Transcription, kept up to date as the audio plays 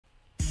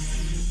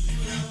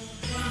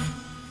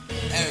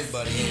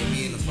everybody ain't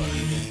me in the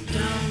fucking game.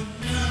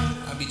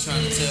 I be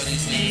trying to tell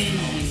these niggas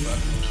don't be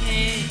fucking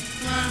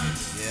around.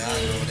 Yeah, I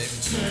know, they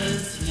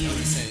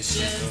be saying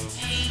shit though.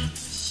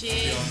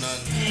 They on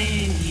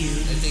nothing.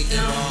 They think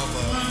they're wrong,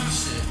 but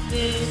shit.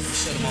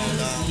 Shut them all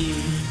down. You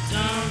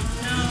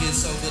get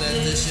so good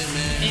at this shit,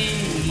 man.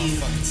 Get my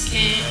fucking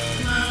sleep,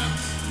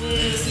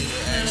 niggas need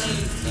to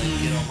actually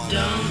get on my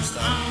level and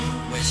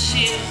stop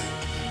wasting my time.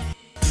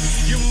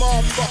 You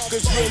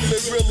motherfuckers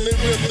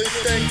really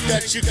think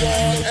that you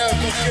gon'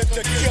 ever get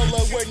the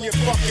killer when you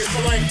fucking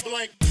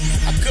blink.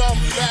 I come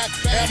back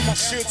and my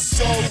shit's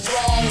so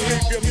raw.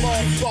 Leave your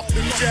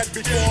motherfucking dead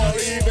before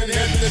it even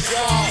hit the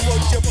ground.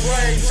 Put your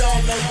brains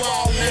on the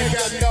wall,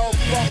 nigga, no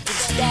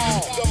fucking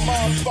style. The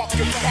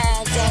motherfucking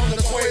pounds on the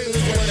quizzes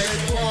when they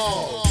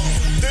crawl.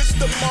 This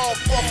the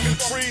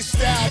motherfucking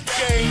freestyle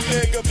game,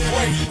 nigga.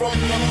 Break from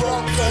the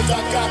rope, cause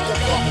I got the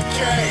fucking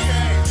cane.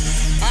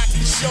 I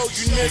can show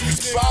you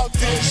niggas about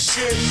this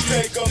shit.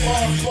 Take a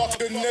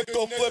motherfucking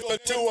nickel, flip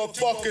it to a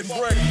fucking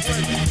brick.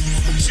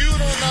 But you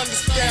don't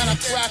understand, I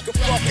crack a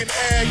fucking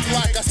egg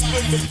like I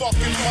split the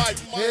fucking mic.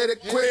 Hit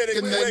it quick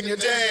and then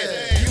you're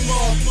dead. You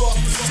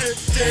motherfuckers sit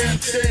there and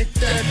think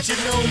that you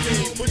know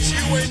me, but you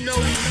ain't no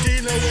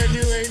Dino and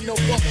you ain't no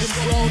fucking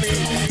brony.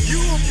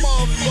 You a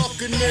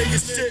motherfucking nigga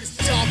sit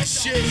talk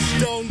shit,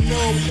 don't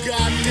know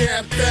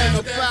goddamn thing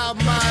about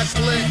my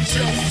blick.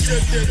 Just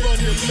sit there on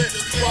your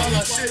lips while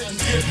I sit and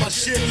get my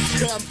shit.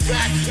 Come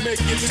back, make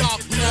you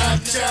talk 9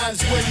 times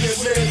when you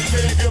live.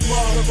 Leave your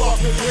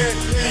motherfucking win,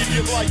 leave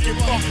you like your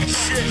fucking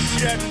shit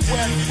getting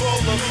wet,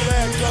 full of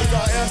lead. Cause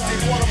I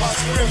emptied one of my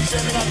scripts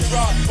and I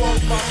dropped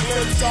both my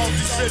clips on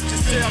these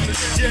bitches. Damn the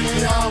shit,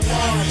 now I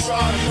wanna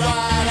try to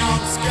ride on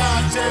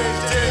SCOTTE's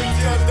dick.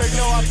 Cause they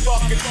know I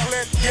fucking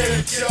flip, get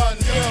it done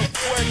real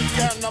quick.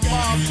 And the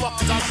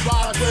motherfuckers I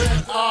ride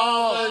with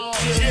all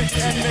shit.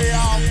 And they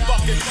all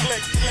fucking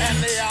click, and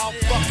they all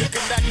fucking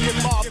connected.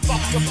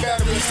 Motherfucker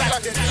better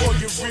recite it before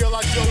you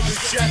realize you're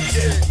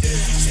rejected.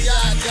 See,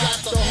 I got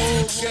the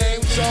whole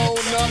game sewn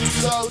up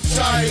so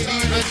tight.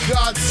 Even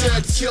God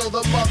said kill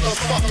the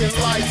motherfucking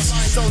lights.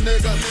 So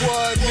nigga,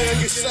 what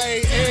nigga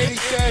say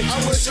anything?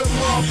 I wish a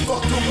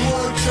motherfucker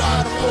would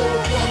try to pull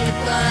a fucking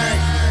thing.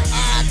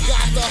 I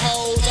got the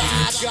hoes,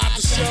 I got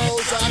the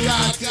shows, I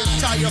got the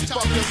entire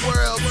fucking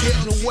world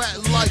getting wet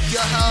like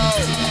your hoe.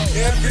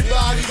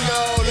 Everybody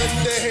know that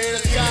they hear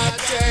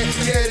SCOTTE,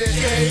 get it,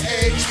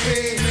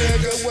 KHP,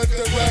 nigga with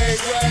the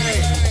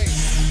RayRayZ.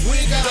 We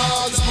got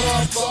all these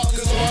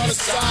motherfuckers wanna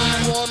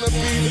sign, wanna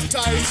be the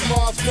tightest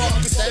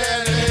motherfuckers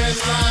standing in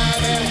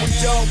line, and we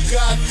don't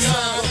got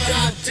time.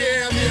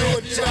 Goddamn you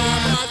a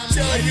time. I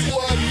tell you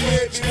what,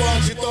 bitch, why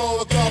don't you throw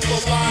a couple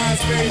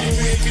lines? Maybe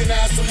we can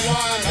have some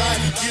wine. I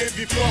can give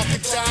you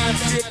fucking time,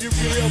 if you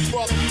real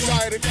fucking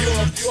tight. If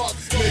you're a fuck,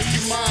 make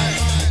you mine.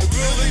 It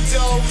really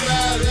don't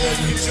matter if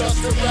you're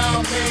just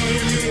around me.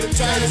 If you're the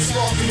tightest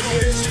fucking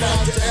bitch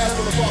about to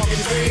ever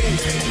fucking be.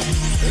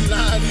 And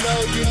I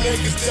know you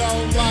niggas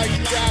don't like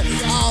that.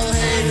 All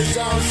haters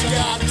on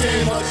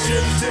SCOTTE, my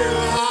shit too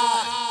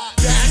hot.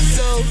 That's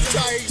so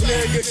tight,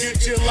 nigga,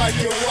 get you like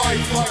your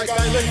wife. Like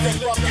I licked the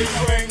fucking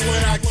ring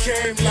when I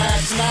came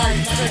last night.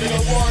 Nigga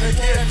wanna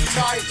get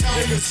tight,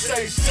 nigga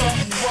say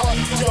something what?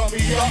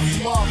 Dummy up,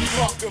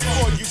 motherfucker,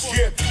 before you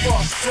get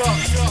fucked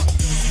up.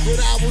 But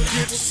I will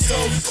get you so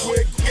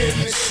quick in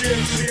the shit,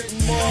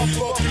 getting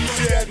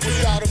motherfucking dead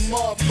without a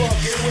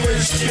motherfucking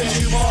wish. Get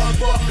you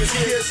motherfuckers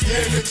kiss,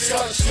 nigga,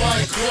 touch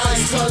like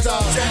Christ. Cause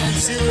I'll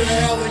dance you to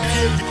hell and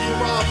give you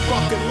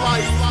motherfucking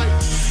life.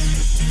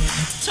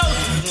 Told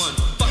you one,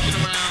 fucking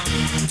around.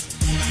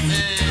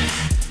 Man,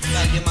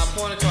 gotta get my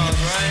point across,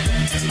 right?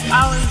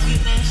 Always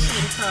get that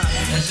shit across.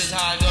 That's just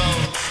how I go.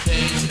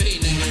 KHP,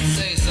 nigga,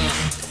 say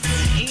something.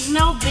 Ain't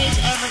no bitch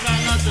ever got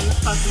nothing to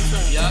fucking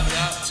say. Yup,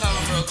 tell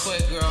them real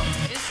quick, girl.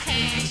 It's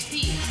KHP.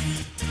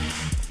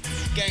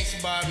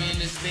 GANGsTA Barbie in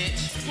this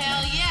bitch.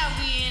 Hell yeah,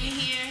 we in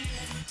here.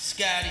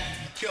 Scotty.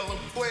 Kill him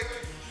quick.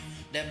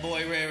 That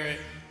boy RayRayZ.